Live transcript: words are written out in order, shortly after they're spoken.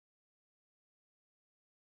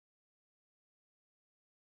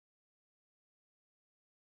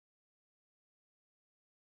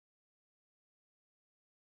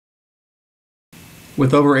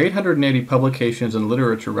With over 880 publications and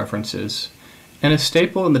literature references, and a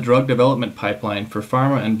staple in the drug development pipeline for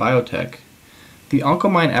pharma and biotech, the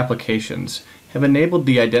Oncomine applications have enabled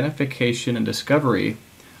the identification and discovery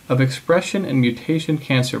of expression and mutation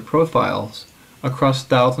cancer profiles across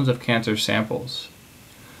thousands of cancer samples.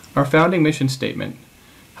 Our founding mission statement,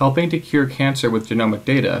 helping to cure cancer with genomic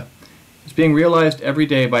data, is being realized every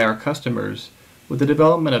day by our customers with the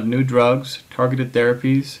development of new drugs, targeted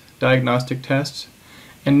therapies, diagnostic tests,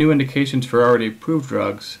 and new indications for already approved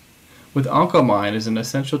drugs, with Oncomine as an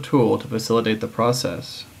essential tool to facilitate the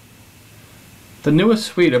process. The newest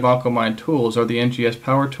suite of Oncomine tools are the NGS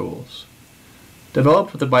Power Tools.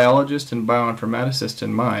 Developed with the biologist and bioinformaticist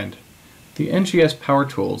in mind, the NGS Power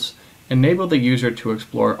Tools enable the user to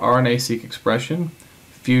explore RNA-Seq expression,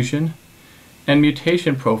 fusion, and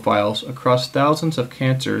mutation profiles across thousands of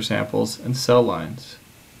cancer samples and cell lines.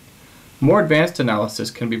 More advanced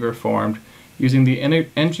analysis can be performed using the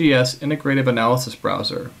NGS Integrative Analysis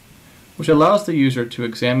Browser, which allows the user to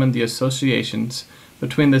examine the associations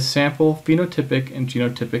between the sample phenotypic and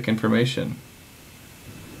genotypic information.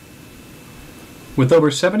 With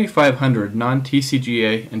over 7,500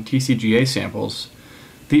 non-TCGA and TCGA samples,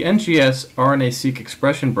 the NGS RNA-Seq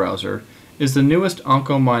Expression Browser is the newest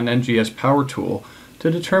Oncomine NGS Power Tool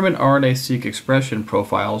to determine RNA-Seq expression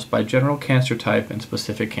profiles by general cancer type and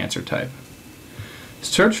specific cancer type.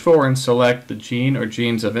 Search for and select the gene or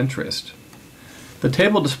genes of interest. The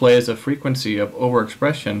table displays a frequency of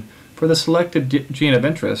overexpression for the selected gene of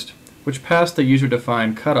interest, which passed the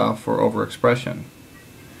user-defined cutoff for overexpression.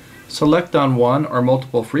 Select on one or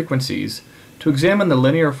multiple frequencies to examine the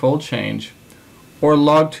linear fold change or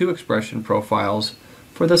log2 expression profiles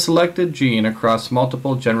for the selected gene across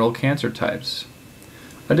multiple general cancer types.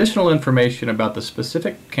 Additional information about the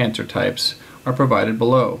specific cancer types are provided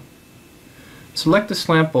below. Select a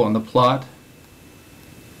sample in the plot,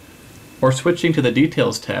 or switching to the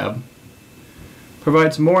Details tab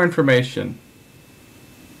provides more information.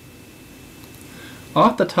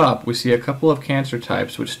 Off the top, we see a couple of cancer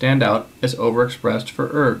types which stand out as overexpressed for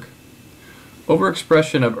ERG.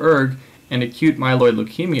 Overexpression of ERG in acute myeloid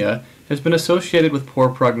leukemia has been associated with poor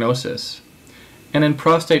prognosis, and in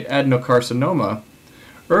prostate adenocarcinoma,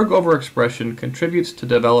 ERG overexpression contributes to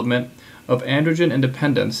development of androgen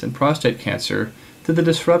independence in prostate cancer through the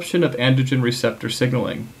disruption of androgen receptor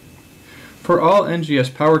signaling. For all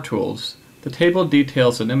NGS Power Tools, the table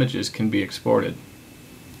details and images can be exported.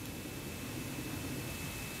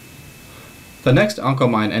 The next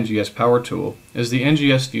Oncomine NGS Power Tool is the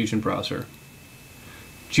NGS Fusion Browser.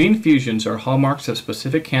 Gene fusions are hallmarks of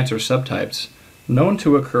specific cancer subtypes known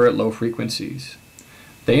to occur at low frequencies.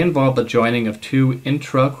 They involve the joining of two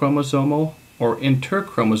intrachromosomal or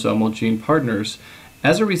interchromosomal gene partners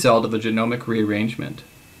as a result of a genomic rearrangement.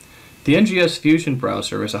 The NGS Fusion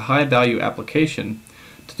Browser is a high-value application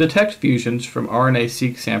to detect fusions from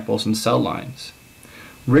RNA-Seq samples and cell lines.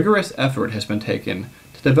 Rigorous effort has been taken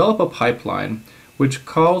to develop a pipeline which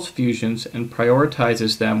calls fusions and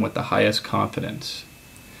prioritizes them with the highest confidence.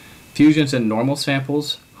 Fusions in normal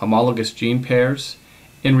samples, homologous gene pairs,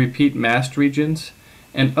 in repeat masked regions,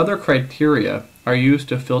 and other criteria are used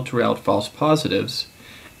to filter out false positives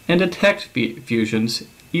and detect fusions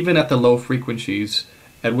even at the low frequencies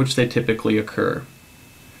at which they typically occur.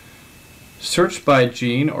 Search by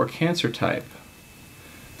gene or cancer type.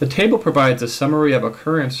 The table provides a summary of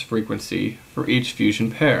occurrence frequency for each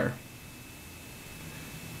fusion pair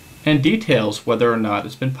and details whether or not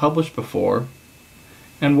it's been published before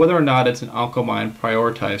and whether or not it's an Oncomine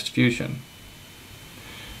prioritized fusion.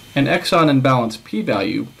 An exon imbalance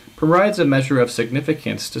p-value provides a measure of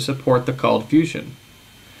significance to support the called fusion.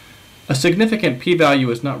 A significant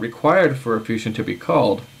p-value is not required for a fusion to be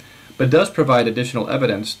called, but does provide additional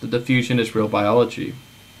evidence that the fusion is real biology.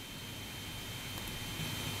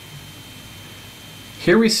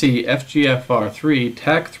 Here we see FGFR3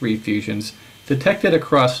 TAC3 fusions detected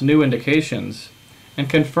across new indications and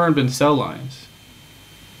confirmed in cell lines.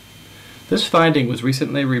 This finding was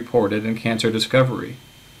recently reported in Cancer Discovery.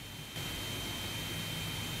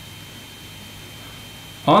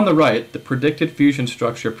 On the right, the predicted fusion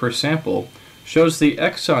structure per sample shows the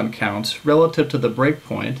exon counts relative to the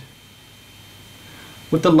breakpoint,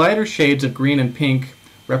 with the lighter shades of green and pink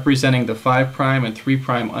representing the 5' and 3'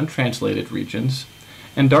 untranslated regions,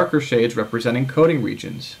 and darker shades representing coding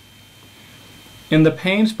regions. In the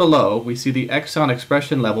panes below, we see the exon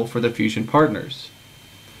expression level for the fusion partners.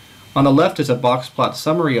 On the left is a box plot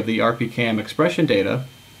summary of the RPKM expression data.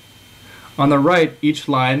 On the right, each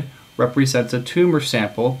line represents a tumor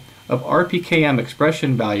sample of RPKM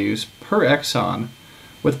expression values per exon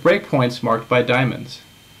with breakpoints marked by diamonds.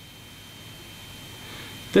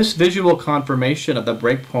 This visual confirmation of the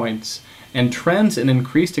breakpoints and trends in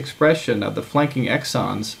increased expression of the flanking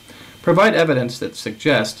exons provide evidence that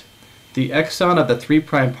suggest the exon of the 3'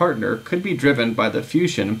 partner could be driven by the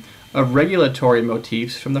fusion of regulatory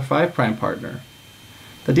motifs from the 5' partner.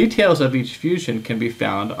 The details of each fusion can be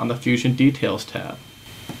found on the Fusion Details tab.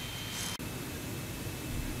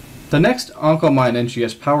 The next Oncomine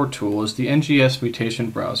NGS Power Tool is the NGS Mutation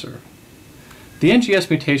Browser. The NGS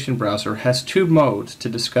Mutation Browser has two modes to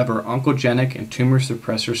discover oncogenic and tumor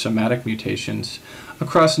suppressor somatic mutations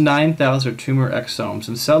across 9,000 tumor exomes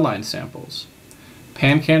and cell line samples: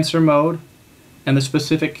 PanCancer mode and the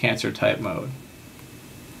specific cancer type mode.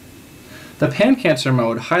 The PanCancer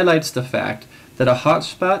mode highlights the fact that a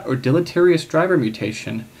hotspot or deleterious driver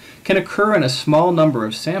mutation can occur in a small number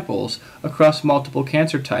of samples across multiple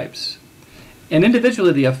cancer types. And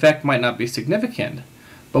individually the effect might not be significant,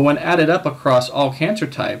 but when added up across all cancer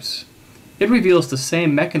types, it reveals the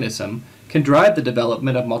same mechanism can drive the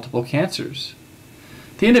development of multiple cancers.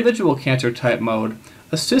 The individual cancer type mode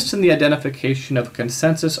assists in the identification of a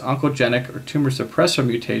consensus oncogenic or tumor suppressor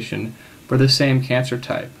mutation for the same cancer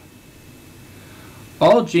type.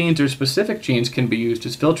 All genes or specific genes can be used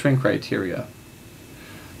as filtering criteria.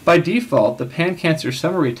 By default, the PanCancer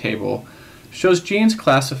summary table shows genes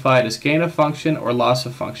classified as gain of function or loss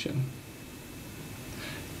of function.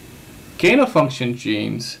 Gain of function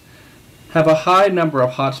genes have a high number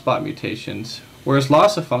of hotspot mutations, whereas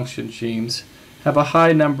loss of function genes have a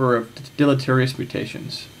high number of deleterious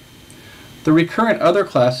mutations. The recurrent other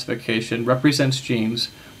classification represents genes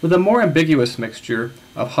with a more ambiguous mixture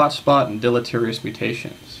of hotspot and deleterious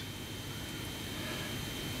mutations.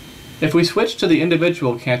 If we switch to the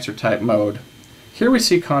individual cancer type mode, here we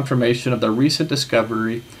see confirmation of the recent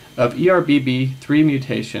discovery of ERBB3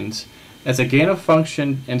 mutations as a gain of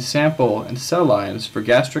function in sample and cell lines for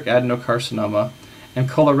gastric adenocarcinoma and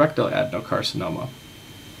colorectal adenocarcinoma.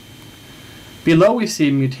 Below we see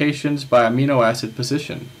mutations by amino acid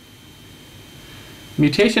position.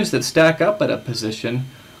 Mutations that stack up at a position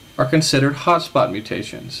are considered hotspot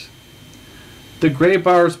mutations. The gray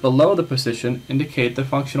bars below the position indicate the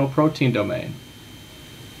functional protein domain.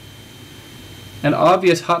 An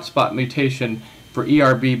obvious hotspot mutation for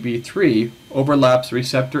ERBB3 overlaps the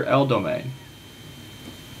receptor L domain.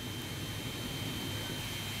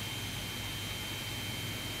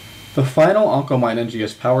 The final Oncomine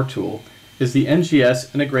NGS Power Tool is the NGS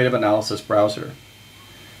Integrative Analysis Browser.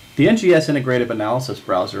 The NGS Integrative Analysis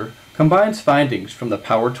Browser combines findings from the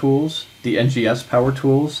Power Tools, the NGS Power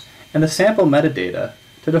Tools, and the sample metadata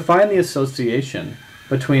to define the association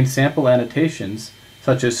between sample annotations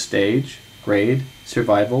such as stage, grade,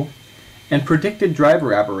 survival, and predicted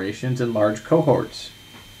driver aberrations in large cohorts.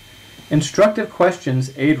 Instructive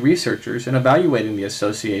questions aid researchers in evaluating the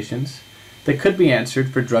associations that could be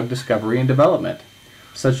answered for drug discovery and development,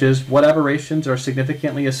 such as what aberrations are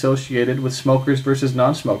significantly associated with smokers versus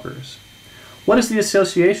non-smokers. What is the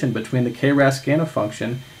association between the KRAS gain of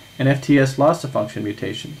function and FTS loss of function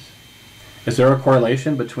mutations? Is there a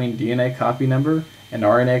correlation between DNA copy number and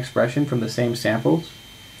RNA expression from the same samples?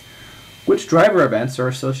 Which driver events are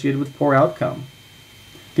associated with poor outcome?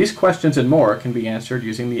 These questions and more can be answered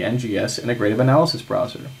using the NGS Integrative Analysis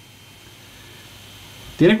Browser.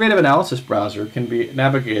 The Integrative Analysis Browser can be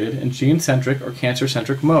navigated in gene-centric or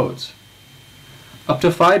cancer-centric modes. Up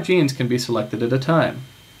to 5 genes can be selected at a time.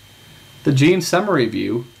 The gene summary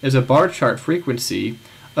view is a bar chart frequency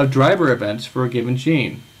of driver events for a given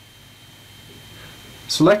gene.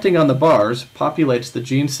 Selecting on the bars populates the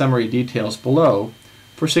gene summary details below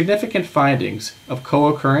for significant findings of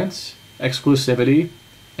co-occurrence, exclusivity,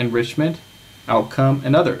 enrichment, outcome,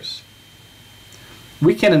 and others.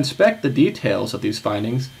 We can inspect the details of these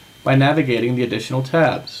findings by navigating the additional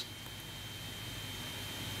tabs.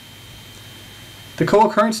 The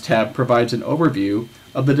Co-occurrence tab provides an overview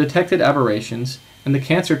of the detected aberrations and the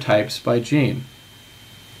cancer types by gene.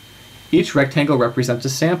 Each rectangle represents a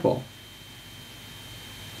sample.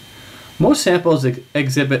 Most samples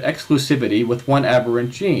exhibit exclusivity with one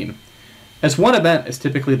aberrant gene, as one event is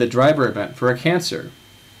typically the driver event for a cancer.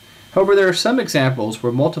 However, there are some examples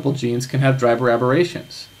where multiple genes can have driver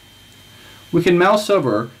aberrations. We can mouse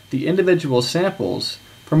over the individual samples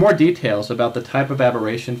for more details about the type of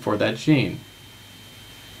aberration for that gene.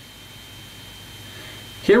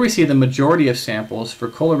 Here we see the majority of samples for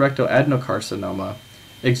colorectal adenocarcinoma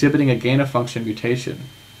exhibiting a gain-of-function mutation.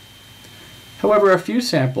 However, a few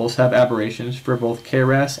samples have aberrations for both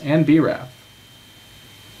KRAS and BRAF.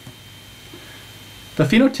 The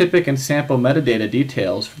phenotypic and sample metadata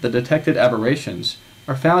details for the detected aberrations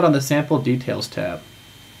are found on the Sample Details tab.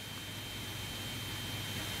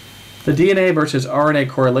 The DNA versus RNA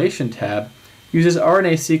Correlation tab uses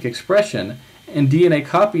RNA-Seq expression and DNA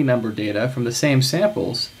copy number data from the same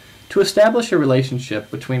samples to establish a relationship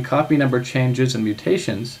between copy number changes and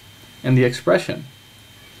mutations and the expression.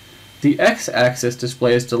 The x-axis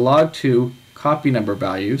displays the log2 copy number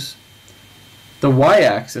values. The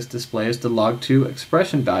y-axis displays the log2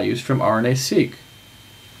 expression values from RNA-Seq.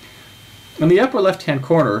 In the upper left-hand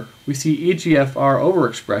corner, we see EGFR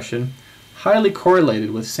overexpression highly correlated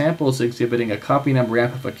with samples exhibiting a copy number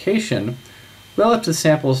amplification relative to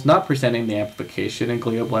samples not presenting the amplification in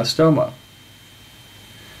glioblastoma.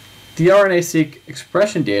 The RNA-Seq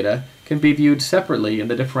expression data can be viewed separately in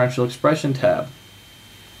the Differential Expression tab.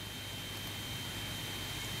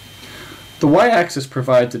 The y-axis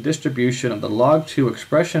provides a distribution of the log2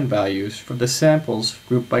 expression values for the samples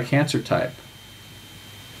grouped by cancer type.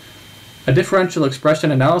 A differential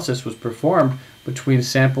expression analysis was performed between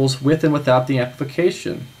samples with and without the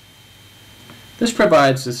amplification. This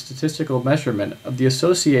provides a statistical measurement of the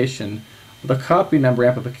association of the copy number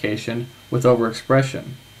amplification with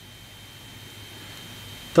overexpression.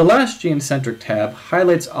 The last gene-centric tab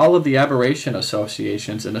highlights all of the aberration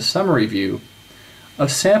associations in a summary view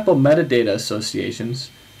of sample metadata associations,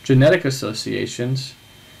 genetic associations,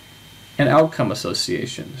 and outcome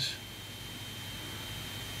associations.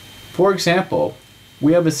 For example,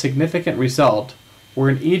 we have a significant result where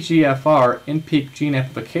an EGFR in-peak gene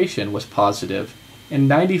amplification was positive in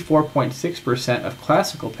 94.6% of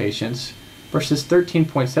classical patients versus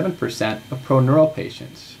 13.7% of proneural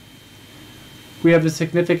patients. We have a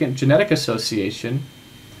significant genetic association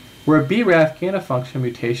where a BRAF gain-of-function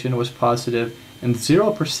mutation was positive in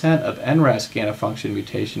 0% of NRAS gain-of-function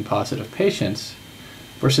mutation positive patients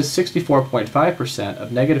versus 64.5%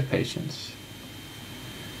 of negative patients.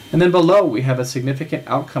 And then below we have a significant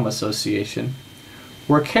outcome association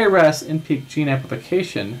where KRAS in-peak gene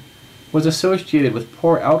amplification was associated with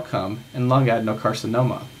poor outcome in lung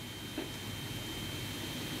adenocarcinoma.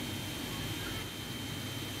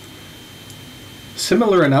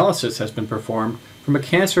 Similar analysis has been performed from a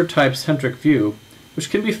cancer type-centric view, which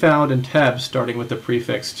can be found in tabs starting with the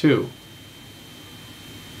prefix 2.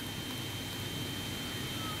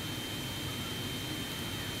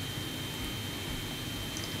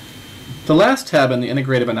 The last tab in the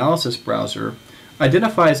Integrative Analysis browser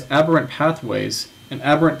identifies aberrant pathways and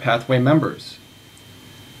aberrant pathway members.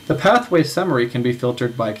 The pathway summary can be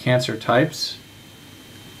filtered by cancer types,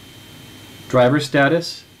 driver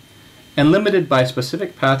status, and limited by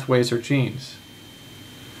specific pathways or genes.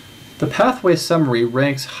 The pathway summary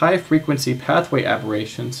ranks high-frequency pathway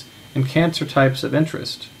aberrations in cancer types of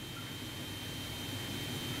interest.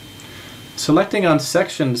 Selecting on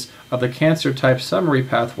sections of the cancer type summary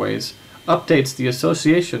pathways updates the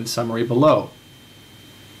association summary below.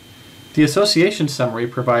 The association summary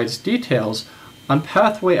provides details on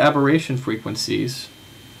pathway aberration frequencies,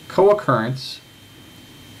 co-occurrence,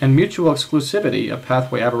 and mutual exclusivity of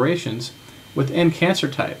pathway aberrations within cancer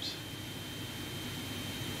types.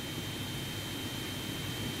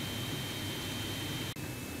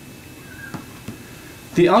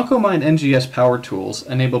 The Oncomine NGS Power Tools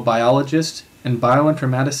enable biologists and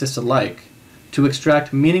bioinformaticists alike to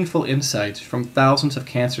extract meaningful insights from thousands of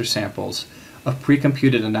cancer samples of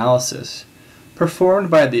pre-computed analysis performed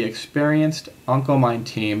by the experienced Oncomine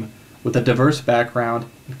team with a diverse background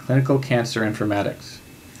in clinical cancer informatics.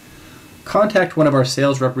 Contact one of our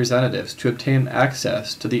sales representatives to obtain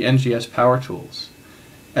access to the NGS Power Tools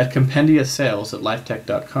at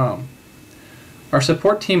compendiasales@lifetech.com. Our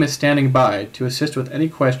support team is standing by to assist with any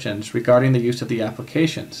questions regarding the use of the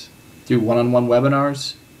applications through one-on-one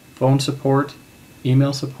webinars, phone support,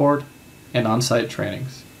 email support, and on-site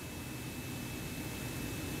trainings.